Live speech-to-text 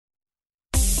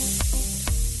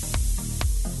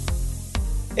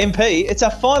MP, it's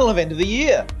our final event of the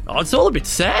year. Oh, it's all a bit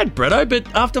sad, Bretto, but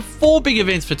after 4 big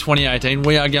events for 2018,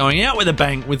 we are going out with a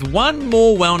bang with one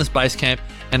more wellness base camp,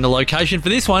 and the location for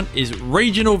this one is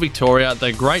regional Victoria.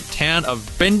 The great town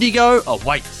of Bendigo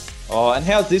awaits. Oh, and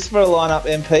how's this for a lineup,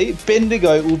 MP?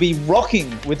 Bendigo will be rocking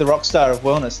with the rock star of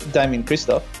wellness, Damien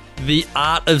Christoph. The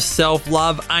art of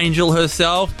self-love angel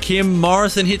herself, Kim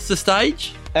Morrison, hits the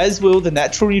stage. As will the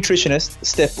natural nutritionist,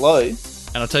 Steph Lowe.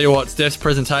 And I'll tell you what, Steph's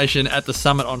presentation at the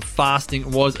summit on fasting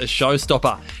was a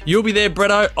showstopper. You'll be there,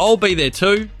 Bretto. I'll be there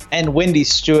too. And Wendy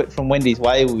Stewart from Wendy's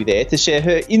Way will be there to share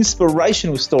her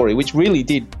inspirational story, which really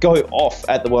did go off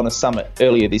at the Wellness Summit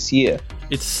earlier this year.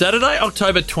 It's Saturday,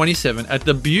 October 27 at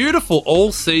the beautiful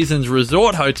All Seasons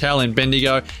Resort Hotel in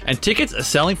Bendigo, and tickets are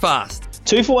selling fast.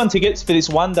 2-for-1 tickets for this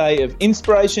one day of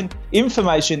inspiration,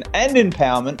 information and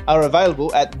empowerment are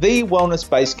available at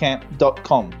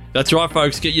thewellnessbasecamp.com. That's right,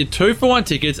 folks. Get your 2-for-1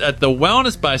 tickets at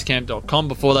thewellnessbasecamp.com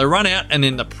before they run out, and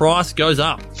then the price goes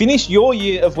up. Finish your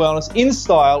year of wellness in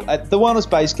style at the Wellness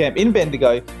Base Camp in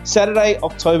Bendigo, Saturday,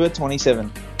 October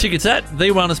 27. Tickets at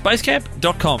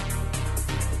thewellnessbasecamp.com.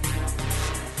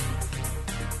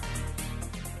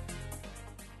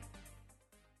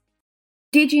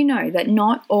 Did you know that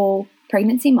not all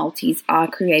pregnancy multis are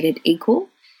created equal?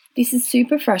 This is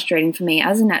super frustrating for me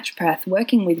as a naturopath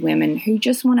working with women who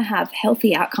just want to have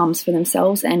healthy outcomes for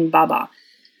themselves and Baba.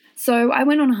 So I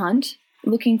went on a hunt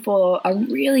looking for a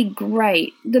really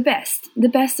great, the best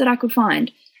that I could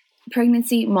find,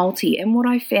 pregnancy multi, and what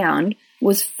I found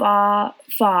was far,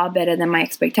 far better than my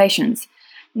expectations.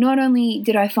 Not only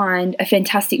did I find a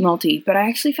fantastic multi, but I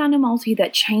actually found a multi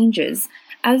that changes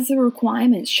as the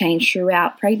requirements change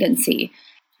throughout pregnancy.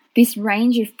 This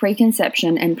range of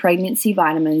preconception and pregnancy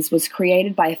vitamins was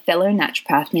created by a fellow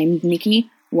naturopath named Nikki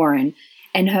Warren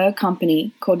and her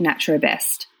company called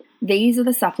NaturalBest. These are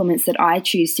the supplements that I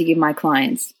choose to give my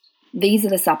clients. These are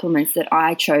the supplements that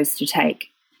I chose to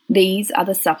take. These are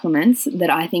the supplements that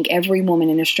I think every woman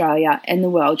in Australia and the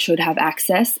world should have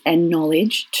access and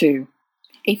knowledge to.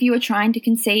 If you are trying to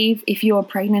conceive, if you are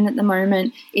pregnant at the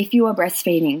moment, if you are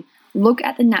breastfeeding, look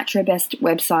at the NaturalBest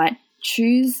website,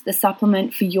 choose the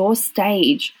supplement for your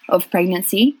stage of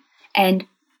pregnancy and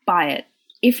buy it.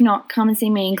 If not, come and see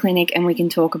me in clinic and we can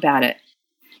talk about it.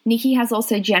 Nikki has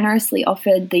also generously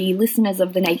offered the listeners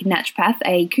of The Naked Naturopath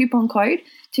a coupon code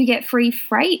to get free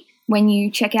freight when you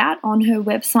check out on her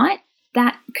website.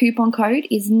 That coupon code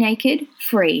is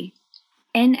NAKEDFREE,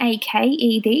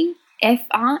 NAKEDFREE,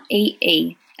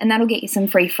 and that'll get you some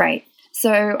free freight.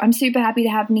 So I'm super happy to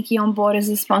have Nikki on board as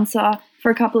a sponsor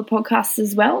for a couple of podcasts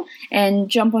as well, and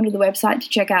jump onto the website to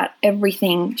check out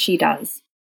everything she does.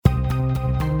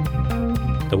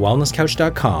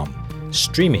 TheWellnessCouch.com,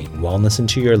 streaming wellness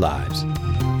into your lives.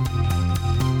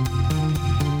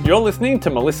 You're listening to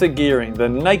Melissa Gearing, the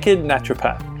Naked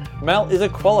Naturopath. Mel is a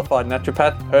qualified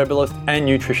naturopath, herbalist and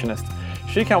nutritionist.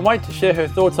 She can't wait to share her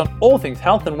thoughts on all things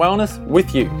health and wellness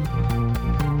with you.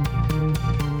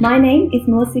 My name is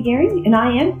Melissa Gearing and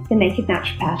I am the Naked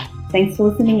Naturopath. Thanks for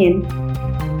listening in.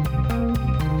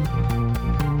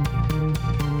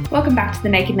 Welcome back to the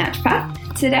Naked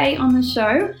Naturopath. Today on the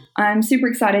show, I'm super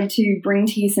excited to bring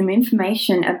to you some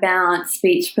information about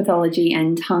speech pathology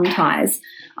and tongue ties.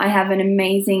 I have an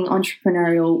amazing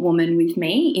entrepreneurial woman with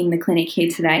me in the clinic here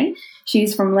today.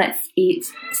 She's from Let's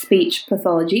Eat Speech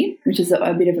Pathology, which is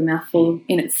a bit of a mouthful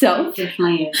in itself.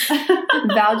 Definitely is.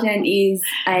 Valjen is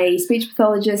a speech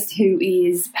pathologist who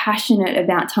is passionate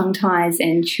about tongue ties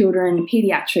and children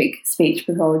pediatric speech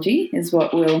pathology is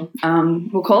what we'll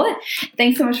call it.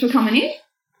 Thanks so much for coming in.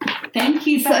 Thank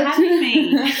you for having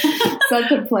me.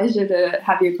 Such a pleasure to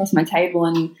have you across my table,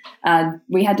 and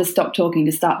we had to stop talking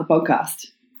to start the podcast.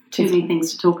 Too many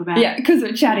things to talk about. Yeah, because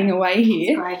we're chatting away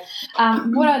here. That's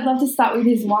great. What I'd love to start with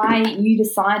is why you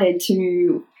decided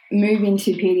to move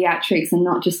into paediatrics and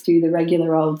not just do the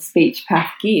regular old speech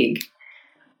path gig.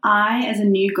 I, as a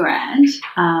new grad,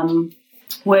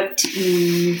 worked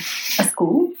in a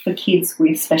school for kids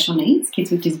with special needs, kids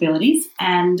with disabilities,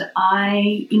 and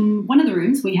in one of the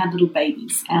rooms we had little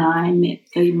babies, and I met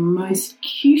the most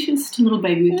cutest little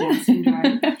baby with Down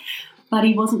syndrome. But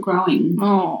he wasn't growing,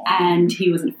 and he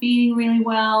wasn't feeding really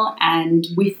well, and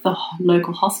with the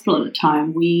local hospital at the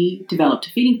time, we developed a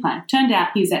feeding plan. Turned out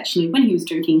he was actually, when he was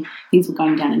drinking, things were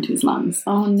going down into his lungs,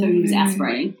 so he was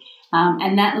aspirating.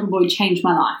 And that little boy changed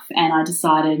my life, and I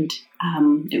decided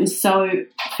it was so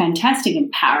fantastic and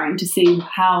empowering to see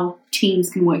how teams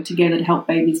can work together to help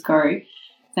babies grow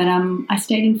that I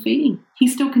stayed in feeding. He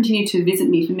still continued to visit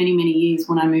me for many, many years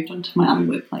when I moved on to my other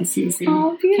workplaces.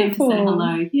 And beautiful. Came to say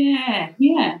hello.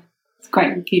 Yeah. It's a great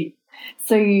little kid.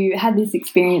 So you had this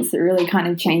experience that really kind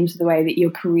of changed the way that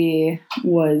your career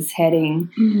was heading.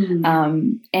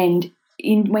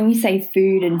 And when you say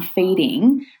food and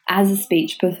feeding, as a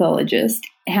speech pathologist,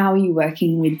 how are you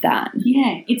working with that?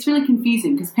 Yeah, it's really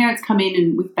confusing because parents come in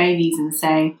and with babies and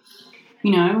say,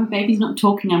 you know, my baby's not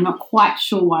talking, I'm not quite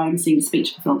sure why I'm seeing a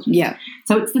speech pathologist. Yeah.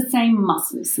 So it's the same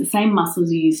muscles. The same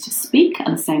muscles you use to speak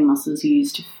are the same muscles you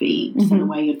use to feed. So the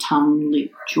way your tongue,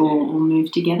 lip, jaw all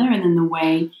move together, and then the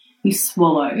way you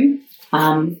swallow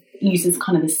uses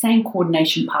kind of the same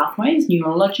coordination pathways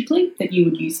neurologically that you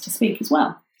would use to speak as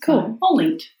well. Cool. So all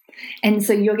linked. And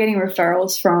so you're getting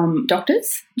referrals from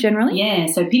doctors generally? Yeah,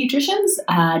 so paediatricians,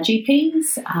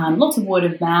 GPs, lots of word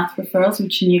of mouth referrals,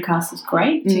 which in Newcastle is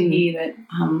great to hear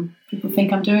that people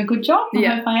think I'm doing a good job. I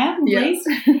hope I am, please.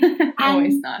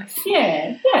 Always nice.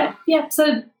 Yeah.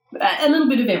 So a little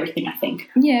bit of everything, I think.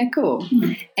 Yeah, cool.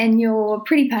 And you're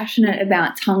pretty passionate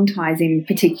about tongue ties in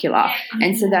particular.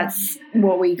 And so that's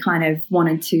what we kind of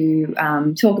wanted to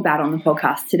talk about on the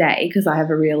podcast today, because I have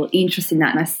a real interest in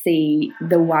that and I see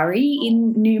the worry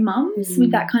in new mums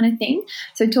with that kind of thing.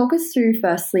 So talk us through,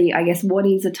 firstly, I guess, what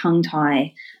is a tongue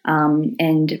tie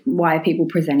and why are people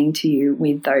presenting to you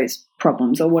with those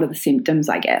problems, or what are the symptoms,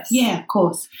 I guess? Yeah, of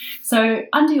course. So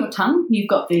under your tongue, you've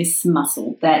got this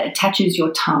muscle that attaches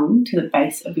your tongue to the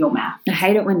base of your mouth. I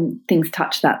hate it when things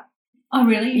touch that. Oh,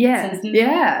 really? Yeah.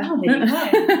 Yeah. Oh, there you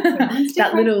go.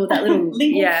 that little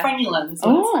lingual frenulum is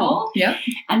what it's called. Yeah.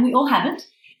 And we all have it,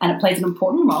 and it plays an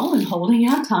important role in holding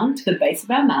our tongue to the base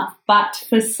of our mouth. But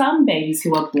for some babies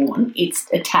who are born, it's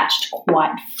attached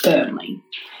quite firmly.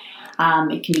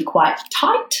 It can be quite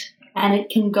tight, and it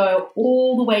can go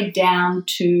all the way down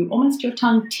to almost your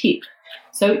tongue tip.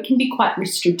 So it can be quite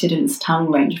restricted in its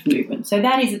tongue range of movement. So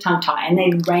that is a tongue tie, and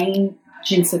they range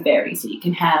in severity. So you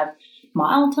can have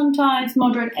mild tongue ties,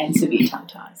 moderate, and severe tongue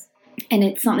ties. And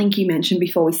it's something you mentioned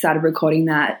before we started recording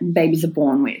that babies are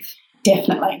born with.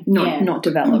 Definitely. Not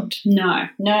developed. No.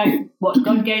 What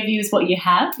God gave you is what you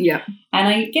have. Yeah. And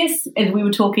I guess as we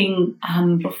were talking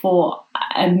before,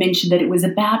 I mentioned that it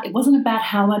wasn't about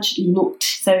how much it looked.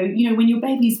 So, you know, when your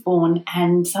baby's born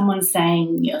and someone's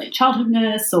saying, you know, a childhood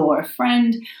nurse or a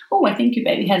friend, oh, I think your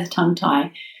baby has a tongue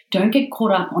tie, don't get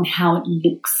caught up on how it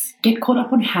looks. Get caught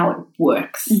up on how it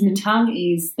works.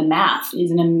 The mouth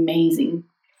is an amazing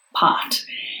part.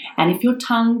 And if your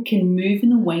tongue can move in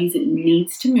the ways it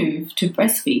needs to move to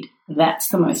breastfeed, that's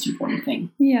the most important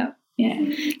thing. Yeah.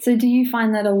 So do you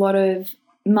find that a lot of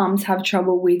mums have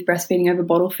trouble with breastfeeding over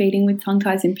bottle feeding with tongue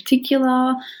ties in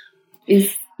particular?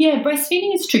 Yeah,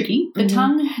 breastfeeding is tricky. The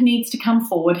tongue needs to come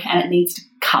forward and it needs to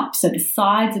cup. So the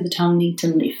sides of the tongue need to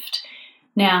lift.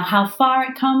 Now, how far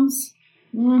it comes,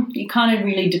 it kind of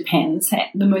really depends.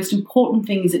 The most important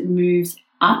thing is it moves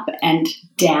up and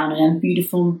down in a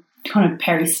beautiful kind of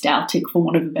peristaltic, for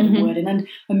want of a better word, and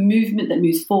a movement that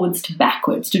moves forwards to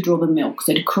backwards to draw the milk,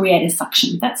 so to create a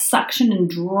suction. That suction and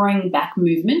drawing back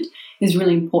movement is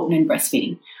really important in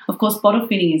breastfeeding. Of course, bottle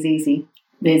feeding is easy.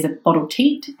 There's a bottle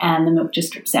teat and the milk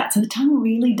just drips out. So the tongue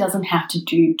really doesn't have to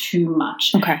do too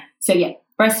much. Okay. So, yeah,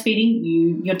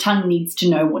 breastfeeding, your tongue needs to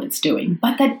know what it's doing.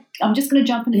 But I'm just going to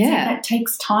jump in and say that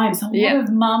takes time. So a lot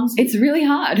of mums... It's really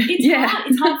hard. It's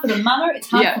hard. It's hard for the mother. It's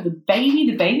hard for the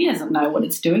baby. The baby doesn't know what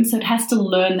it's doing, so it has to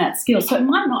learn that skill. So it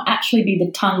might not actually be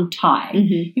the tongue tie.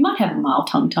 You might have a mild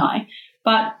tongue tie,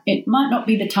 but it might not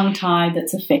be the tongue tie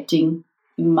that's affecting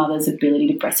the mother's ability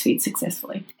to breastfeed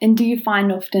successfully. And do you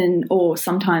find often, or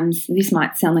sometimes, this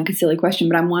might sound like a silly question,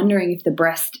 but I'm wondering if the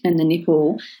breast and the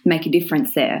nipple make a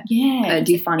difference there? Yeah.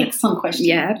 Do you find excellent question.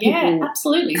 Yeah,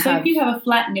 absolutely. So if you have a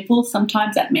flat nipple,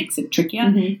 sometimes that makes it trickier.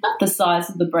 Not the size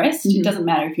of the breast. It doesn't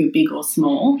matter if you're big or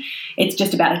small. It's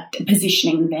just about a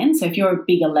positioning then. So if you're a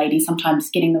bigger lady,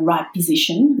 sometimes getting the right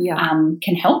position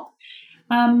can help.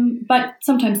 But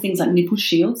sometimes things like nipple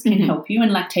shields can help you,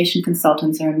 and lactation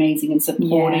consultants are amazing in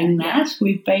supporting that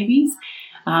with babies.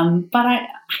 But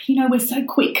we're so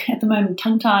quick at the moment.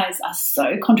 Tongue ties are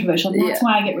so controversial. And that's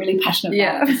why I get really passionate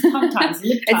about it. Tongue ties,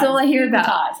 lip ties, it's all I hear about.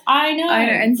 Ties. I know.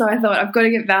 And so I thought I've got to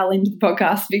get Val into the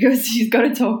podcast because she's got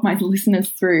to talk my listeners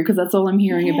through, because that's all I'm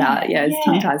hearing about. It's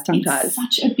tongue ties. It's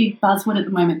such a big buzzword at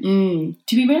the moment.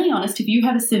 To be really honest, if you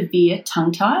have a severe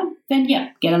tongue tie, then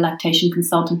get a lactation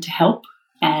consultant to help.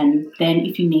 And then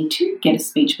if you need to, get a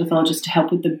speech pathologist to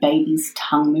help with the baby's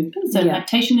tongue movement. So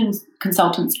lactation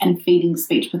consultants and feeding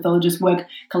speech pathologists work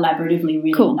collaboratively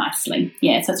really nicely.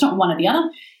 Yeah, so it's not one or the other.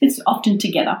 It's often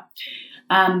together.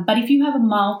 But if you have a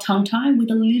mild tongue tie with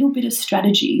a little bit of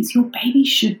strategies, your baby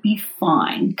should be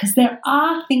fine, because there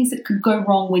are things that could go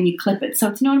wrong when you clip it. So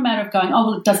it's not a matter of going, oh,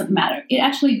 well, it doesn't matter. It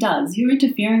actually does. You're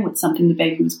interfering with something the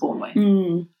baby was born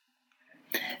with.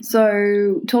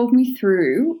 So talk me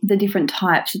through the different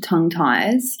types of tongue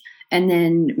ties, and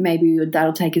then maybe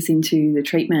that'll take us into the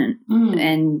treatment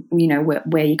and, you know,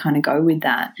 where you kind of go with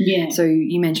that. Yeah. So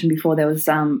you mentioned before there was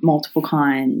multiple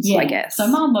kinds, I guess. So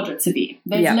mild, moderate, severe.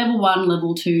 There's level 1,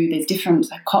 level 2. There's different,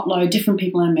 Kotlow, different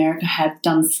people in America have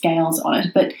done scales on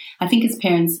it. But I think as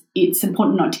parents, it's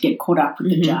important not to get caught up with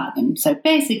the jargon. So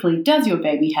basically, does your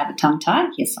baby have a tongue tie?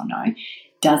 Yes or no?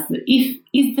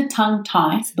 Is the tongue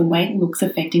tie, so the way it looks,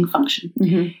 affecting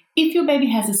function? If your baby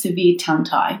has a severe tongue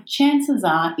tie, chances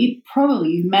are it probably,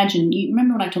 you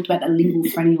remember when I talked about that lingual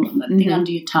frenulum, that thing under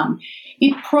your tongue,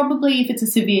 it probably, if it's a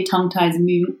severe tongue tie, is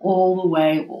moving all the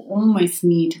way or almost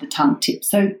near to the tongue tip.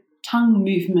 So tongue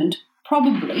movement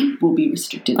probably will be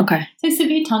restricted. Okay. So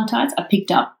severe tongue ties are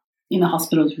picked up in the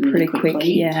hospitals really quickly. Quick,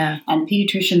 yeah. And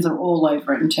paediatricians are all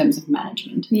over it in terms of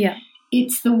management. Yeah.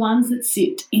 It's the ones that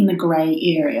sit in the grey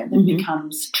area that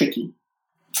becomes tricky.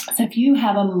 So if you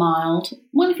have a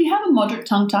moderate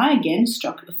tongue tie, again,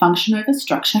 function over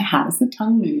structure, how does the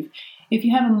tongue move? If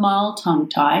you have a mild tongue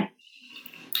tie,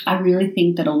 I really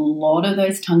think that a lot of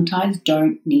those tongue ties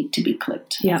don't need to be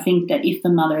clipped. Yeah. I think that if the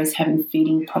mother is having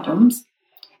feeding problems,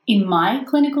 in my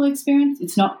clinical experience,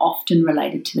 it's not often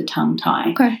related to the tongue tie.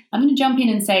 Okay. I'm going to jump in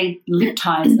and say lip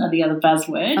ties are the other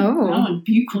buzzword. Oh, and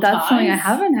buccal that's ties. something I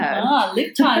haven't heard.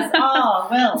 Lip ties. Oh,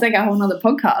 well. It's like a whole other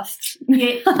podcast.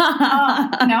 Yeah.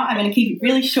 No, I'm going to keep it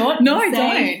really short. No,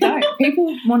 don't.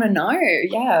 People want to know.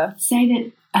 Yeah.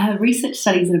 Say that research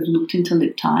studies that have looked into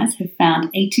lip ties have found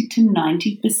 80 to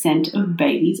 90% of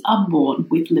babies are born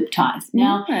with lip ties.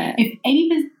 Now, if 80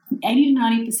 to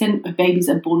 90% of babies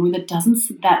are born with it, doesn't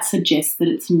that suggest that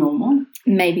it's normal?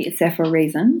 Maybe it's there for a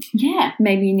reason. Yeah.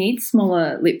 Maybe you need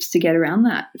smaller lips to get around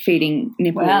that feeding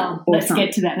nipple. Well, let's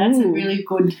get to that. That's a really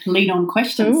good lead-on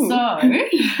question. So,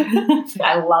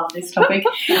 I love this topic.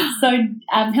 So,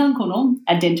 Helen Cornell,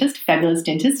 a dentist, fabulous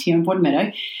dentist here in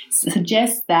Broadmeadow,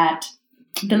 suggests that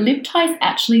the lip tie is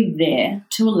actually there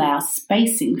to allow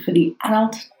spacing for the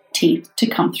adult teeth to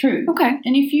come through. Okay.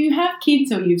 And if you have kids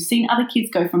or you've seen other kids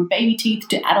go from baby teeth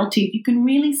to adult teeth, you can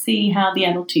really see how the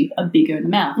adult teeth are bigger in the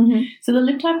mouth. So the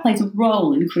lip tie plays a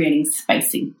role in creating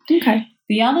spacing. Okay.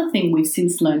 The other thing we've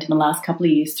since learned in the last couple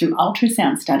of years through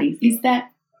ultrasound studies is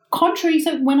that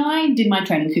so when I did my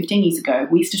training 15 years ago,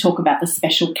 we used to talk about the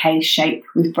special K shape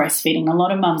with breastfeeding. A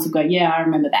lot of mums would go, yeah, I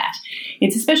remember that.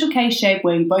 It's a special K shape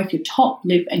where both your top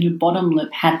lip and your bottom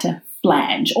lip had to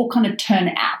flange or kind of turn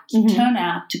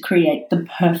out to create the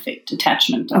perfect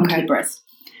attachment onto the breast.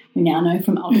 We now know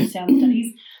from ultrasound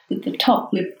studies that the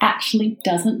top lip actually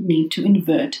doesn't need to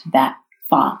invert that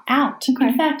far out. Okay.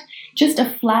 In fact, just a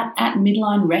flat at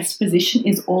midline rest position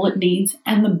is all it needs,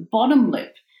 and the bottom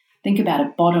lip, think about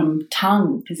it, bottom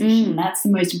tongue position. That's the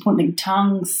most important thing,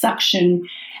 tongue, suction,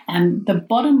 and the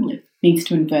bottom lip needs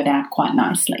to invert out quite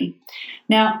nicely.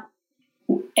 Now,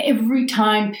 every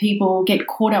time people get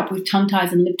caught up with tongue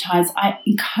ties and lip ties, I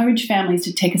encourage families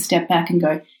to take a step back and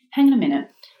go, hang on a minute,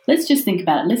 let's just think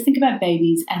about it. Let's think about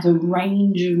babies as a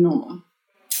range of normal.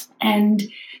 And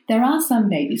there are some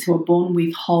babies who are born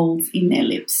with holes in their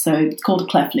lips, so it's called a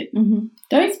cleft lip.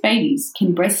 Those babies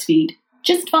can breastfeed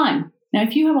just fine. Now,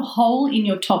 if you have a hole in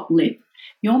your top lip,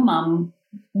 your mum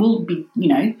will be,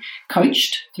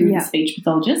 coached through the speech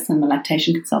pathologists and the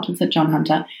lactation consultants at John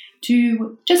Hunter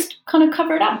to just kind of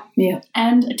cover it up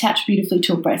and attach beautifully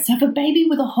to a breast. So if a baby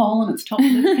with a hole in its top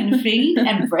lip can feed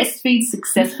and breastfeed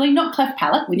successfully, not cleft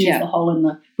palate, which is the hole in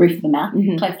the roof of the mouth,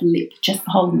 cleft lip, just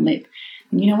the hole in the lip,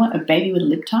 and you know what? A baby with a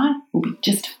lip tie will be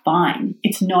just fine.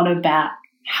 It's not about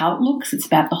how it looks. It's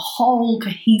about the whole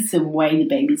cohesive way the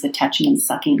baby's attaching and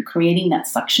sucking, creating that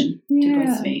suction to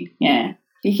breastfeed. Yeah.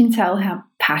 You can tell how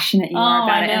passionate you are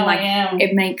about it, and I am.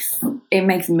 it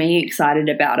makes me excited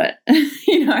about it.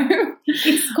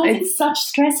 It's causing such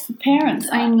stress for parents.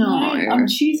 I know. On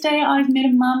Tuesday, I met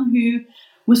a mum who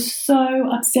was so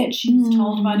upset. She was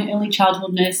told by an early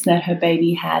childhood nurse that her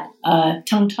baby had a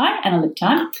tongue tie and a lip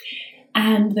tie.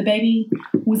 And the baby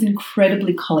was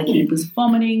incredibly colicky, was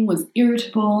vomiting, was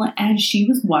irritable, and she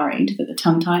was worried that the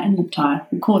tongue tie and lip tie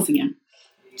were causing it.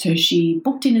 So she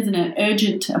booked in as an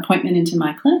urgent appointment into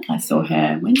my clinic. I saw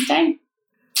her Wednesday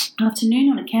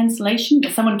afternoon on a cancellation.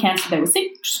 Someone cancelled, they were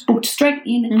sick, just booked straight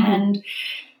in, and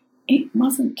it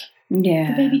wasn't.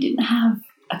 Yeah. The baby didn't have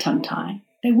a tongue tie.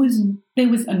 There was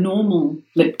a normal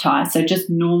lip tie, so just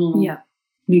normal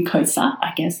mucosa,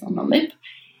 I guess, on the lip.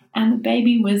 and the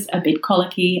baby was a bit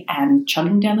colicky and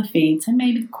chugging down the feed, so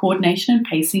maybe the coordination and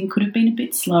pacing could have been a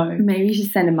bit slow. Maybe you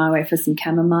should send him my way for some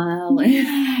chamomile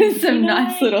and some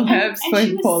nice little herbs for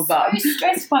poor bub. So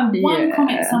stressed by one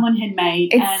comment someone had made.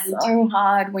 It's so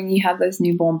hard when you have those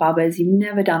newborn bubbers. You've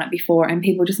never done it before, and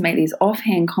people just make these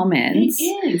offhand comments.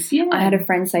 It is, yeah. I had a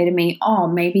friend say to me, "Oh,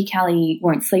 maybe Callie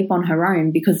won't sleep on her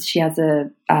own because she has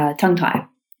a tongue tie."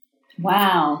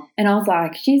 Wow. And I was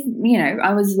like,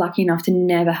 I was lucky enough to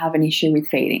never have an issue with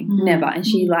feeding, never. And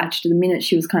she latched the minute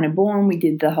she was kind of born. We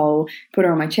did the whole put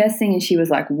her on my chest thing, and she was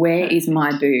like, "Where is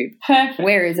my boob? Perfect.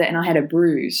 Where is it?" And I had a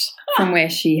bruise from where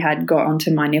she had got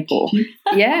onto my nipple.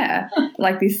 Yeah,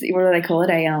 like this. What do they call it?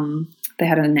 They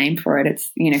had a name for it.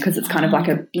 It's because it's kind of like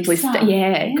a blister.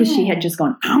 Yeah, because she had just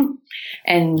gone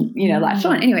and latched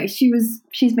on. Anyway,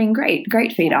 she's been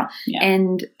great feeder. Yeah.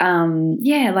 And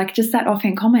like just that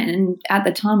offhand comment. And at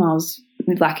the time, I was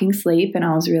lacking sleep, and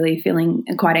I was really feeling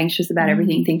quite anxious about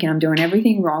everything, thinking I'm doing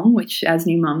everything wrong, which as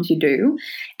new mums you do.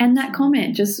 And that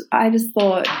comment, I just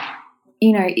thought,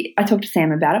 I talked to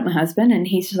Sam about it, my husband, and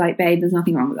he's just like, "Babe, there's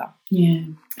nothing wrong with her. Yeah.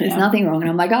 There's nothing wrong."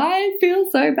 And I'm like, I feel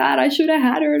so bad. I should have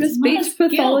had her at a speech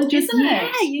pathologist. Guilt,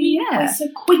 isn't it? We're so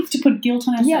quick to put guilt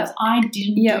on ourselves. Yep. I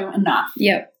didn't do enough.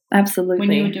 Yep, absolutely.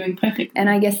 When you were doing perfect. And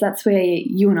I guess that's where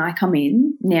you and I come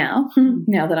in now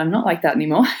that I'm not like that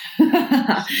anymore.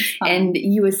 And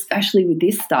you especially with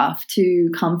this stuff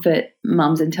to comfort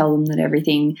mums and tell them that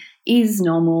everything is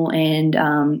normal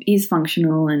and is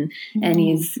functional and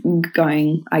is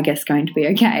going to be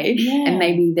okay. Yeah. And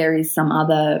maybe there is some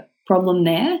other problem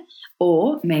there,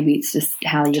 or maybe it's just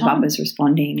how your bubba's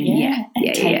responding. And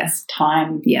it takes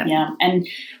time. Yeah. And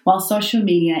while social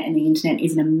media and the internet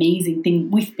is an amazing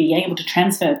thing with being able to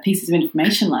transfer pieces of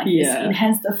information like this, it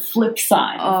has the flip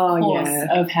side, of course,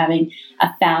 of having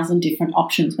 1,000 different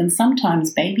options when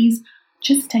sometimes babies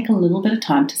just take a little bit of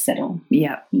time to settle.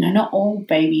 Yeah. Not all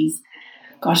babies.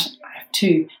 Gosh, I have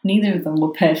two. Neither of them were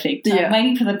perfect. So I'm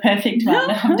waiting for the perfect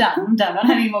one. I'm done. I'm not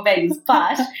having more babies.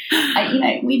 But,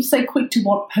 we're so quick to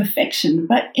want perfection.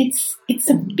 But it's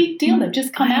a big deal. They've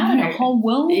just come out in a whole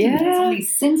world. Yeah. And there's all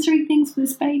these sensory things for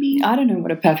this baby. I don't know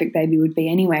what a perfect baby would be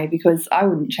anyway, because I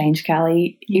wouldn't change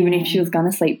Callie even if she was going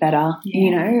to sleep better,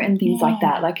 and things like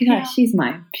that. Like, she's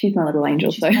my little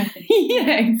angel. She's so perfect.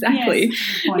 yeah, exactly.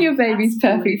 Yes, Your baby's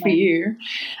perfect for you.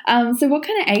 So what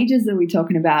kind of ages are we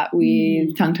talking about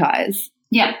with tongue ties?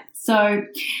 Yeah. So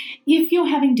if you're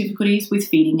having difficulties with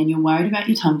feeding and you're worried about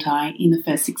your tongue tie in the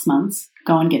first 6 months,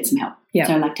 go and get some help. Yep.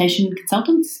 So lactation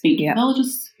consultants, speech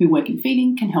pathologists who work in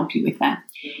feeding can help you with that.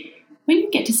 When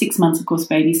you get to 6 months, of course,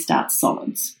 babies start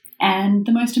solids. And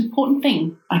the most important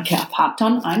thing, I've harped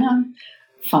on, I know,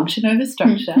 function over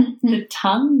structure, the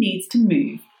tongue needs to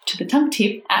move. The tongue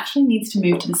tip actually needs to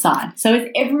move to the side. So as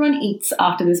everyone eats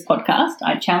after this podcast,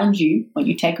 I challenge you, when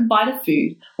you take a bite of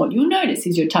food, what you'll notice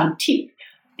is your tongue tip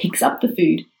picks up the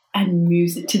food and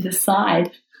moves it to the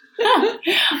side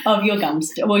of your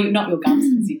gums. Well, not your gums,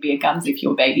 because you'd be a gums if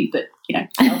you're a baby, but,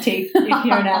 adult teeth if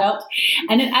you're an adult.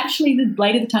 And it actually, the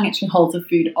blade of the tongue actually holds the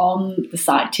food on the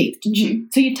side teeth to chew.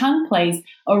 So your tongue plays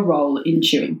a role in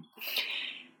chewing.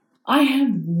 I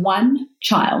have one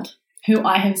child who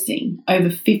I have seen over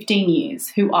 15 years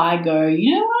who I go,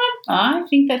 you know what, I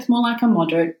think that's more like a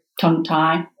moderate tongue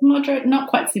tie. Moderate, not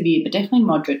quite severe, but definitely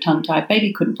moderate tongue tie.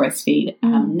 Baby couldn't breastfeed.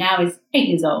 Now is 8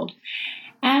 years old.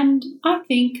 And I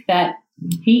think that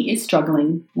he is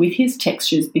struggling with his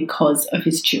textures because of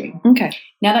his chewing. Okay.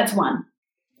 Now that's one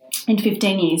in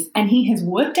 15 years. And he has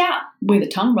worked out with a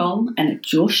tongue roll and a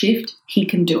jaw shift, he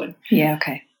can do it. Yeah,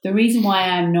 okay. The reason why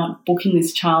I'm not booking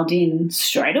this child in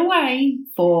straight away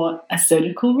for a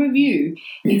surgical review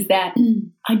is that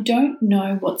I don't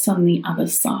know what's on the other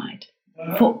side.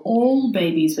 For all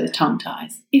babies with tongue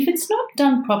ties, if it's not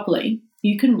done properly,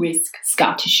 you can risk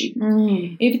scar tissue.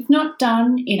 If it's not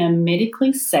done in a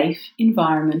medically safe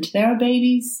environment, there are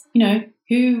babies,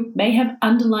 who may have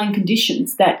underlying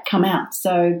conditions that come out.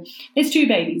 So there's 2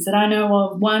 babies that I know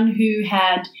of, one who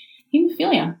had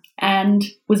hemophilia and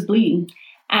was bleeding.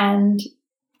 And,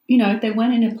 they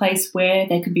weren't in a place where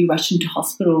they could be rushed into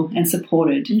hospital and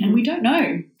supported. And we don't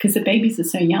know because the babies are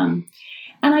so young.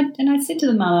 And I said to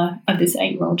the mother of this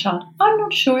 8-year-old child, I'm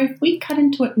not sure if we cut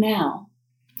into it now,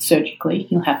 surgically,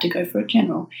 he'll have to go for a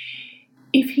general,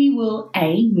 if he will,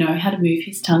 A, know how to move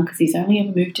his tongue because he's only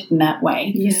ever moved it in that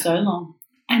way for so long,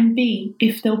 and B,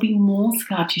 if there'll be more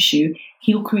scar tissue,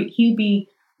 he'll be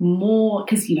more,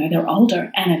 because, they're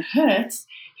older and it hurts,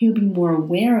 he'll be more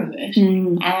aware of it,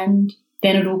 and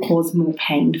then it'll cause more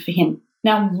pain for him.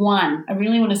 Now, I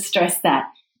really want to stress that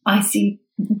I see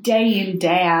day in,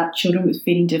 day out, children with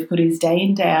feeding difficulties, day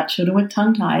in, day out, children with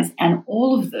tongue ties, and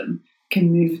all of them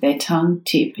can move their tongue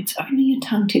tip. It's only a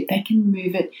tongue tip. They can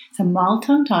move it. So mild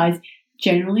tongue ties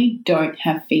generally don't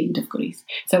have feeding difficulties.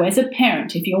 So as a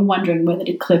parent, if you're wondering whether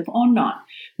to clip or not,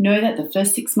 know that the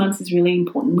first 6 months is really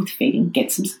important with feeding.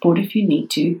 Get some support if you need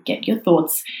to. Get your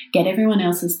thoughts. Get everyone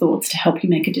else's thoughts to help you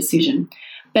make a decision.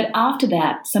 But after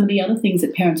that, some of the other things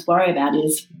that parents worry about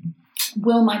is,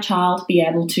 will my child be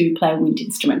able to play a wind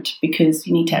instrument? Because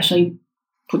you need to actually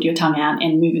put your tongue out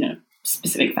and move in a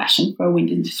specific fashion for a wind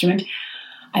instrument.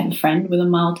 I have a friend with a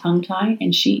mild tongue tie,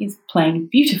 and she is playing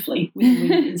beautifully with a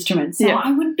wind instrument. So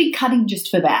I wouldn't be cutting just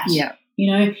for that. Yeah.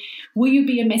 You know, will you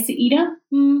be a messy eater?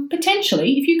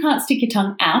 Potentially. If you can't stick your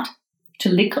tongue out to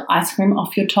lick ice cream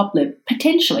off your top lip,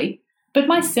 potentially. But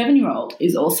my 7-year-old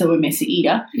is also a messy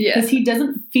eater because he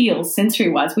doesn't feel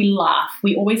sensory-wise. We laugh.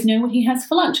 We always know what he has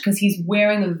for lunch because he's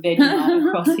wearing a Vegemite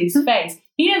across his face.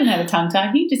 He doesn't have a tongue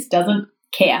tie. He just doesn't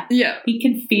care. Yeah. He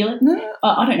can feel it.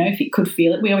 I don't know if he could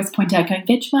feel it. We always point out, going,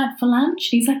 Vegemite for lunch?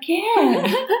 He's like,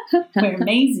 yeah. We're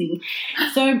amazing.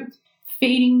 So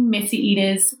feeding messy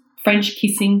eaters, French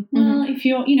kissing. If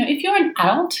you're an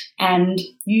adult and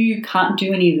you can't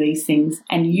do any of these things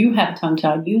and you have a tongue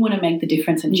tie, you want to make the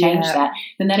difference and change that,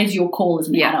 then that is your call as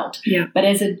an adult. Yeah. But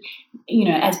as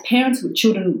parents with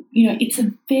children, it's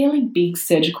a fairly big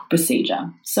surgical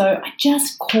procedure. So I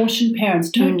just caution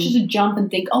parents, don't just jump and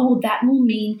think, oh, well, that will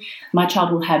mean my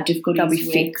child will have difficulties. They'll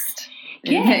be fixed.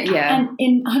 Yeah.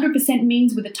 And 100%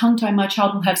 means with a tongue tie, my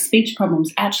child will have speech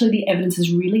problems. Actually, the evidence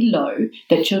is really low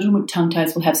that children with tongue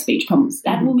ties will have speech problems.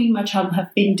 That will mean my child will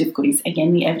have feeding difficulties.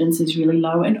 Again, the evidence is really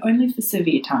low and only for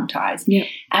severe tongue ties. Yeah.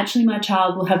 Actually, my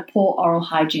child will have poor oral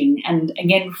hygiene. And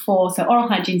again, so oral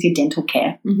hygiene is your dental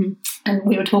care. And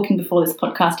we were talking before this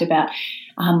podcast about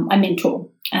I mentor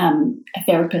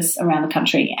therapists around the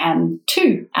country, and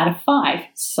 2 out of 5,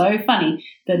 so funny,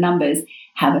 the numbers,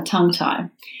 have a tongue tie.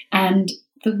 And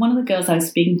one of the girls I was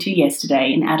speaking to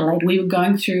yesterday in Adelaide, we were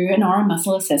going through an oral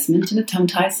muscle assessment and a tongue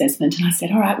tie assessment, and I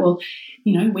said, all right, well,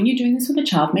 when you're doing this with a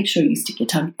child, make sure you stick your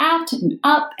tongue out and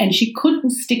up, and she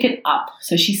couldn't stick it up.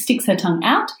 So she sticks her tongue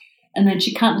out, and then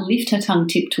she can't lift her tongue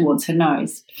tip towards her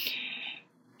nose.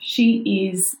 She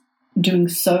is doing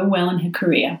so well in her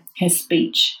career. Her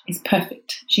speech is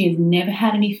perfect. She has never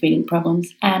had any feeding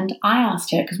problems. And I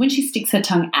asked her, because when she sticks her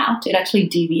tongue out, it actually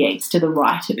deviates to the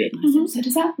right a bit. I said, so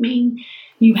does that mean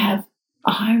you have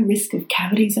a higher risk of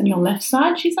cavities on your left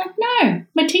side? She's like, no,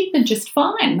 my teeth are just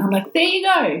fine. I'm like, there you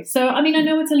go. So, I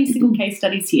know it's only single case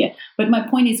studies here, but my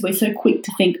point is we're so quick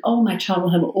to think, oh, my child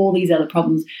will have all these other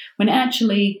problems, when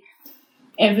actually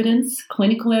evidence,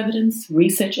 clinical evidence,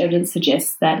 research evidence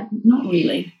suggests that not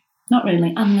really,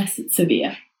 unless it's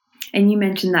severe. And you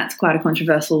mentioned that's quite a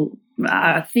controversial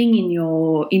thing in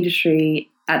your industry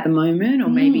at the moment, or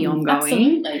maybe ongoing.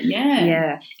 Absolutely, yeah.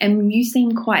 Yeah. And you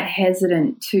seem quite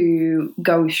hesitant to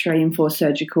go straight in for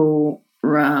surgical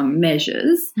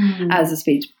measures as a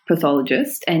speech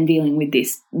pathologist and dealing with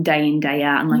this day in, day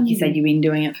out. And like you said, you've been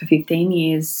doing it for 15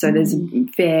 years, so there's a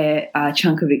fair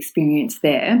chunk of experience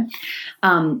there.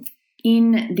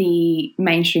 In the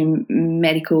mainstream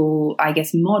medical,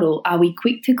 model, are we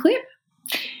quick to clip?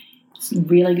 It's a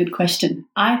really good question.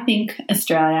 I think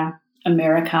Australia,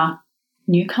 America,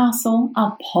 Newcastle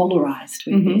are polarised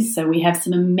with this. So we have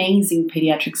some amazing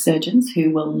paediatric surgeons who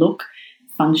will look,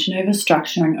 function over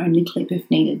structure, and only clip if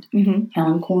needed.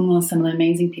 Helen Cornwell, some of the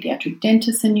amazing paediatric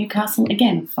dentists in Newcastle,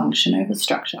 again, function over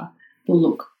structure, will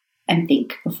look and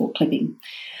think before clipping.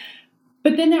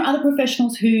 But then there are other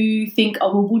professionals who think,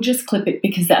 oh, well, we'll just clip it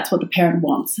because that's what the parent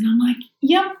wants. And I'm like,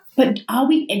 yep, but are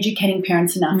we educating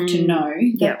parents enough to know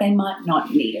that they might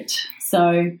not need it?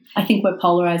 So I think we're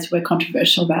polarised, we're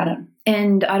controversial about it.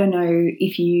 And I don't know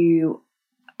if you,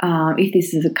 if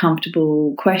this is a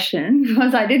comfortable question,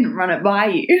 because I didn't run it by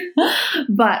you,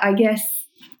 but I guess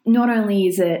not only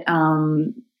is it,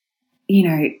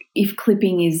 if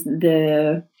clipping is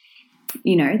the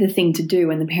thing to do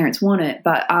when the parents want it,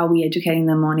 but are we educating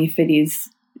them on if it is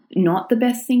not the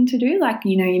best thing to do? Like,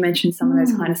 you mentioned some of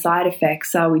those kind of side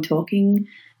effects. Are we talking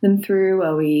them through?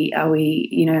 Are we,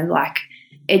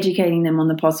 educating them on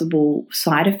the possible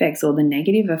side effects or the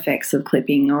negative effects of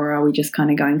clipping, or are we just kind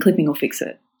of going clipping or fix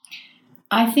it?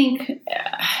 I think,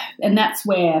 and that's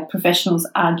where professionals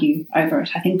argue over it.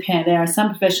 I think there are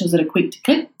some professionals that are quick to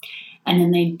clip, and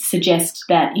then they suggest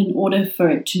that in order for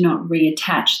it to not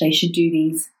reattach, they should do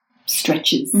these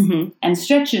stretches. And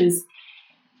stretches,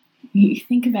 you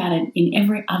think about it in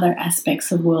every other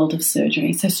aspects of world of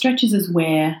surgery. So stretches is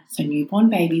where, newborn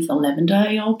babies,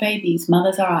 11-day-old babies,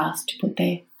 mothers are asked to put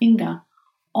their finger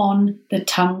on the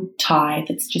tongue tie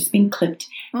that's just been clipped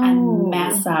and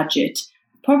massage it,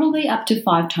 probably up to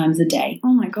 5 times a day.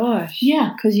 Oh, my gosh.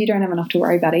 Yeah. Because you don't have enough to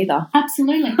worry about either.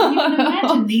 Absolutely. You can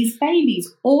imagine these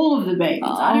babies, all of the babies.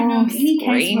 I don't know of any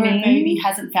case where a baby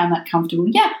hasn't found that comfortable.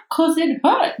 Yeah, because it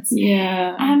hurts.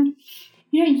 Yeah. And,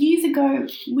 years ago,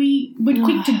 we were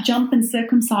quick to jump and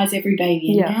circumcise every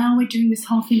baby, and now we're doing this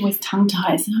whole thing with tongue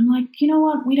ties. And I'm like, you know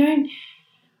what? We don't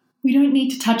need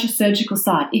to touch a surgical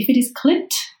site. If it is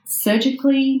clipped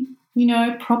surgically,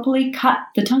 properly cut,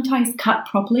 the tongue tie is cut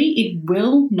properly, it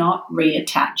will not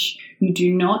reattach.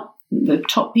 The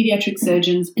top pediatric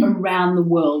surgeons around the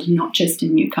world, not just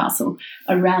in Newcastle,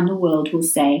 around the world will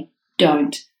say,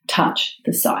 don't touch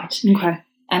the site. Okay.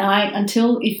 And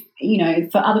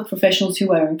for other professionals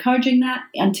who are encouraging that,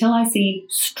 until I see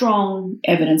strong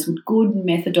evidence with good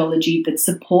methodology that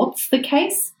supports the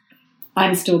case,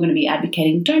 I'm still going to be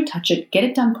advocating, don't touch it, get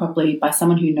it done properly by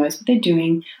someone who knows what they're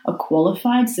doing, a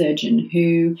qualified surgeon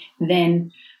who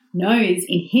then knows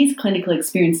in his clinical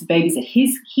experience the babies that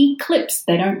he clips,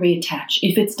 they don't reattach.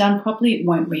 If it's done properly, it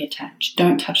won't reattach.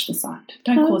 Don't touch the site.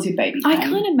 Don't cause your baby pain.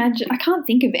 I can't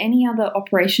think of any other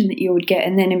operation that you would get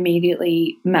and then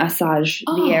immediately massage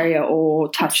the area or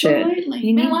touch it.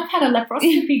 Absolutely. I've had a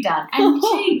laparoscopy done, and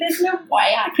there's no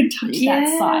way I could touch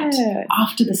that site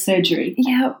after the surgery.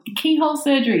 Yeah. Keyhole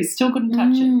surgery, still couldn't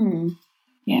touch it.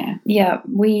 Yeah. Yeah,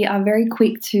 we are very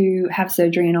quick to have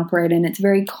surgery and operate, and it's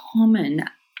very common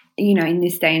in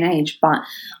this day and age. But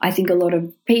I think a lot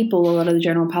of the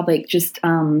general public just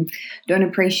don't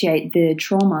appreciate the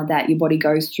trauma that your body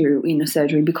goes through in a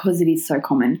surgery, because it is so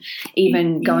common.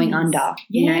 Even going under,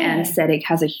 anesthetic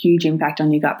has a huge impact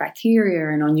on your gut bacteria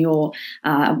and on your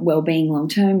well-being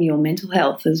long-term, your mental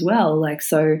health as well.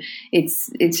 So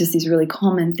it's just this really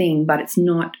common thing, but it's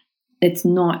not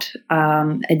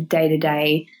a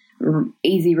day-to-day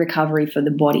easy recovery for the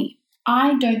body.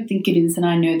 I don't think it is, and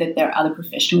I know that there are other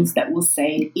professionals that will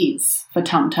say it is for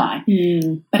tongue tie.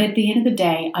 But at the end of the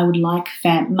day, I would like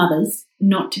mothers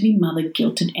not to be mother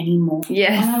guilted anymore.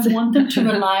 Yes. And I want them to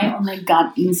rely on their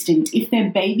gut instinct. If their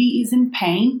baby is in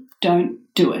pain, don't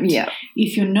do it. Yeah.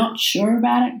 If you're not sure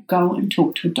about it, go and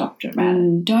talk to a doctor about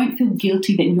it. Don't feel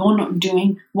guilty that you're not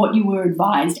doing what you were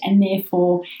advised, and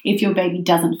therefore if your baby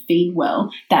doesn't feed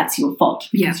well, that's your fault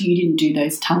because you didn't do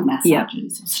those tongue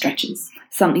massages or stretches.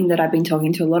 Something that I've been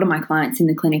talking to a lot of my clients in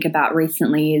the clinic about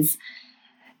recently is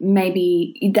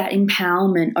maybe that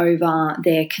empowerment over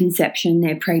their conception,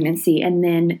 their pregnancy, and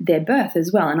then their birth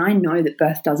as well. And I know that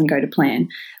birth doesn't go to plan.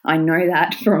 I know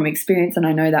that from experience, and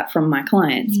I know that from my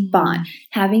clients. But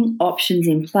having options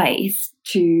in place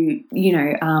to,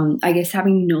 I guess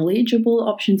having knowledgeable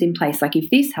options in place, like if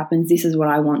this happens, this is what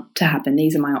I want to happen.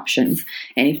 These are my options.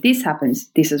 And if this happens,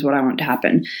 this is what I want to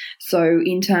happen. So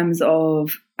in terms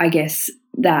of, I guess,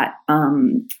 that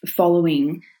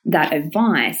following that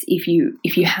advice, if you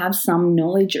have some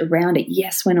knowledge around it,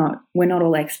 yes, we're not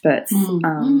all experts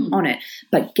on it,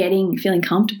 but feeling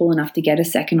comfortable enough to get a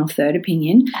second or third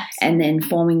opinion, and then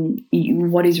forming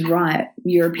what is right,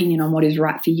 your opinion on what is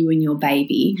right for you and your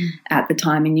baby at the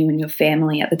time, and you and your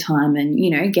family at the time,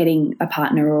 and getting a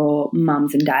partner or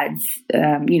mums and dads,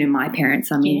 my parents,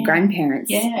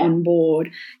 grandparents on board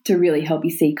to really help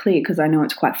you see clear, because I know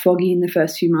it's quite foggy in the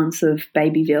first few months of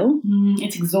Babyville.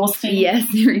 It's exhausting.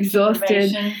 Yes, you're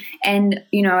exhausted. And,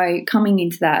 coming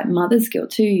into that mother's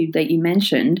guilt too that you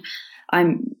mentioned,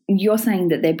 you're saying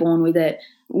that they're born with it.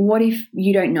 What if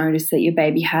you don't notice that your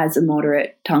baby has a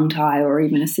moderate tongue tie or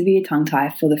even a severe tongue tie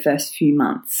for the first few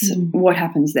months? What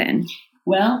happens then?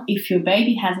 Well, if your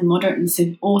baby has a moderate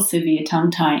or severe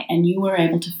tongue tie and you were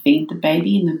able to feed the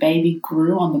baby and the baby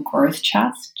grew on the growth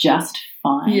charts just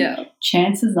fine,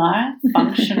 chances are,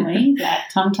 functionally, that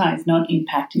tongue tie is not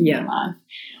impacting your life.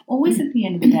 Always at the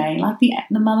end of the day, like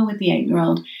the mother with the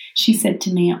 8-year-old, she said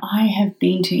to me, I have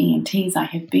been to ENTs, I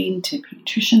have been to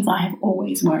pediatricians, I have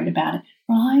always worried about it.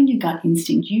 Rely on your gut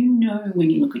instinct. You know when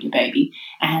you look at your baby,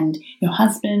 and your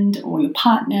husband or your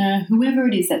partner, whoever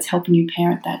it is that's helping you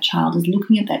parent that child, is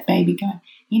looking at that baby going,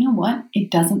 you know what,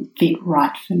 it doesn't fit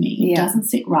right for me. It doesn't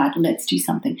sit right. Let's do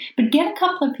something. But get a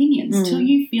couple of opinions till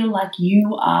you feel like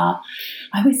you are.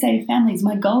 I always say to families,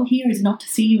 my goal here is not to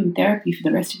see you in therapy for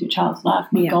the rest of your child's life.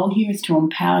 My goal here is to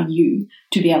empower you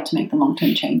to be able to make the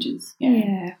long-term changes.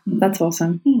 That's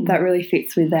awesome. That really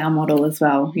fits with our model as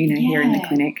well, here in the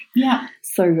clinic. Yeah.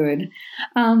 So good.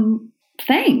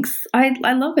 Thanks.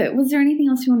 I love it. Was there anything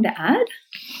else you wanted to add?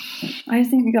 I just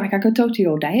think I could talk to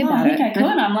you all day about it. I could.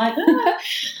 I'm like,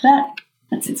 that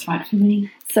sits right for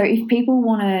me. So if people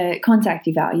want to contact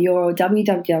you, Val, you're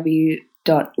www.theWellnessBasecamp,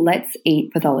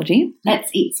 www.letseatpathology.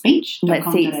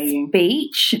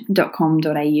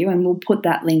 Let'seatspeech.com.au. and we'll put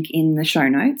that link in the show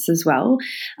notes as well.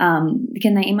 Can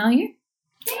they email you?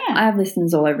 Yeah. I have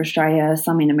listeners all over Australia,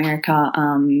 some in America.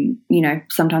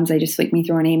 Sometimes they just flick me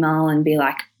through an email and be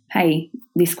like, hey,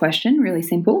 this question, really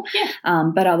simple.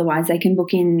 Yeah. But otherwise they can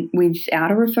book in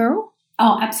without a referral.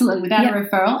 Oh, absolutely. Without a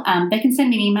referral. They can send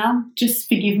me an email. Just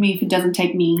forgive me if it doesn't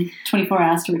take me 24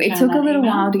 hours to return. It took a little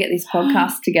email. while to get this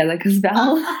podcast together because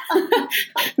Val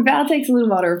takes a little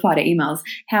while to reply to emails.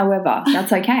 However,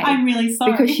 that's okay. I'm really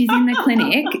sorry. Because she's in the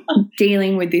clinic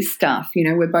dealing with this stuff.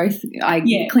 We're both,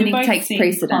 clinic both takes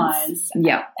precedence. Clients,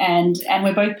 yeah. And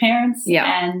we're both parents. Yeah.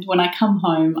 And when I come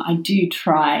home, I do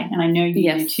try, and I know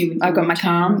you do too. I've got my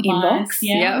calm inbox.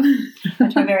 Yeah. I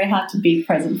try very hard to be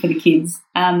present for the kids.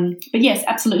 But yes,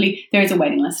 absolutely, there is a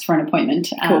waiting list for an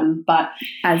appointment. Cool. But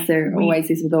as there always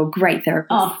is with all great therapists.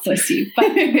 Oh, bless you.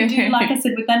 But we do, like I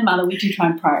said, with that mother, we do try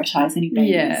and prioritise any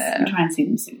babies. Yeah. We try and see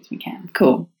them as soon as we can.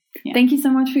 Cool. Yeah. Thank you so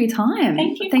much for your time.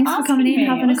 Thank you. Thanks for coming in,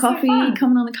 having a coffee,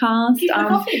 coming on the cast.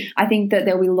 Coffee. I think that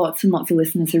there'll be lots and lots of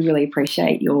listeners who really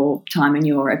appreciate your time and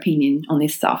your opinion on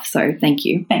this stuff. So thank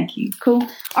you. Thank you. Cool.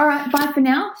 All right. Bye for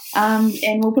now.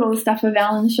 And we'll put all the stuff for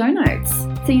Val in the show notes.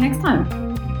 See you next time.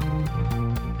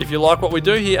 If you like what we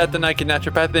do here at The Naked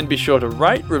Naturopath, then be sure to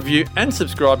rate, review and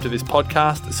subscribe to this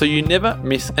podcast so you never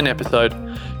miss an episode.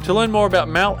 To learn more about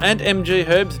Mal and MG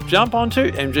Herbs, jump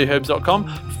onto mgherbs.com,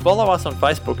 follow us on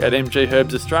Facebook at MG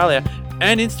Herbs Australia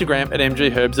and Instagram at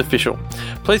MG Herbs Official.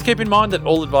 Please keep in mind that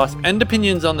all advice and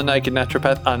opinions on The Naked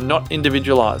Naturopath are not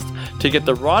individualised. To get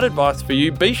the right advice for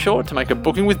you, be sure to make a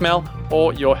booking with Mal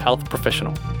or your health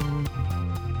professional.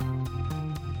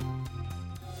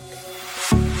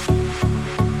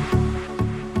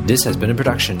 This has been a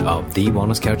production of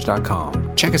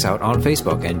TheWellnessCouch.com. Check us out on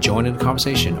Facebook and join in the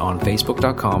conversation on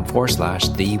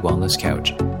Facebook.com/The Wellness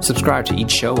Couch. Subscribe to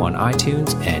each show on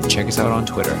iTunes and check us out on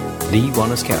Twitter. The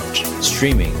Wellness Couch,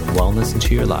 streaming wellness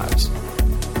into your lives.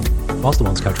 Whilst the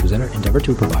Wellness Couch presenter endeavor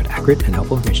to provide accurate and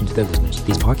helpful information to their listeners,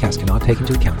 these podcasts cannot take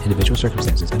into account individual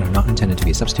circumstances and are not intended to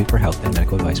be a substitute for health and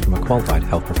medical advice from a qualified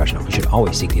health professional. You should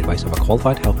always seek the advice of a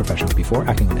qualified health professional before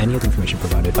acting on any of the information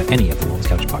provided by any of the Wellness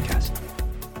Couch podcasts.